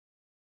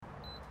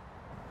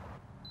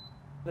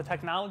The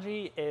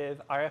technology is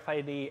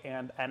RFID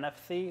and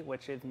NFC,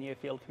 which is near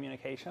field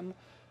communication.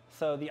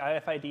 So the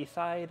RFID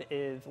side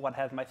is what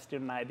has my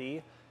student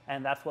ID,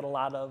 and that's what a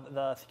lot of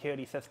the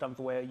security systems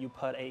where you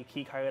put a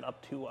key card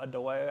up to a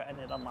door and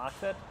it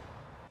unlocks it.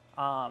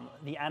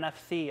 The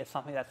NFC is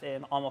something that's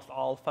in almost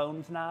all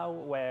phones now,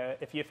 where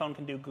if your phone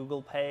can do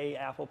Google Pay,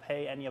 Apple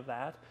Pay, any of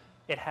that,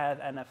 it has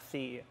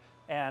NFC.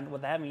 And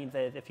what that means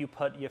is if you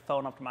put your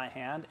phone up to my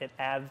hand, it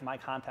adds my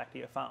contact to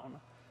your phone.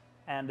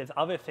 And there's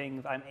other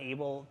things I'm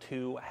able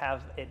to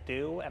have it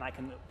do, and I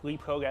can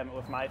reprogram it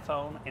with my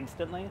phone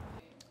instantly.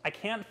 I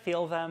can't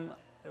feel them.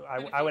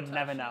 I would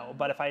never know.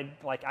 But if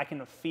I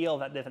can feel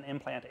that there's an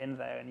implant in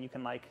there, and you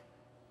can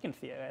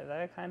see it right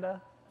there, kind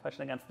of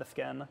pushing against the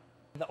skin.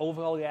 The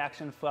overall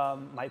reaction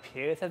from my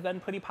peers has been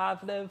pretty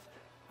positive.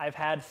 I've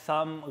had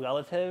some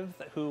relatives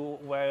who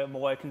were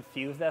more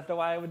confused as to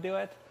why I would do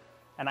it,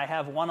 and I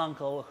have one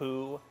uncle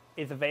who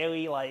is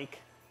very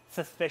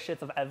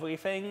suspicious of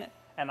everything.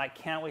 And I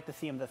can't wait to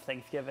see him this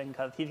Thanksgiving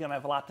because he's going to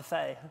have a lot to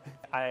say.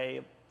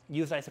 I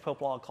used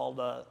isopropyl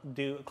alcohol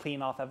to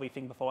clean off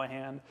everything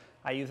beforehand.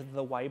 I used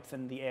the wipes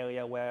in the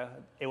area where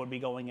it would be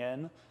going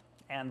in.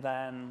 And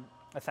then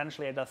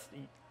essentially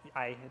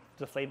I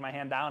just laid my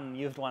hand down and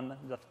used one,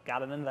 just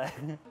got it in there.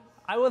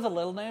 I was a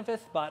little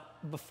nervous, but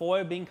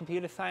before being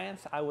computer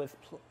science, I was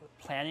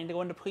planning to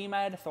go into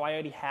pre-med, so I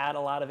already had a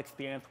lot of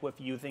experience with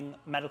using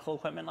medical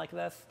equipment like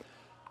this.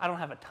 I don't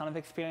have a ton of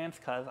experience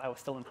because I was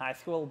still in high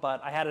school,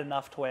 but I had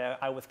enough to where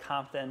I was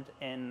confident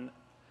in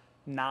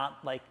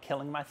not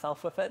killing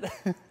myself with it.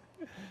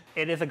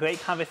 It is a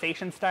great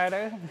conversation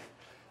starter.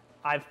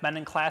 I've been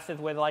in classes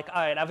where they're like,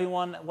 all right,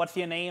 everyone, what's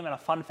your name and a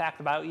fun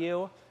fact about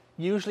you?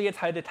 Usually it's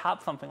hard to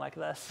top something like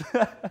this.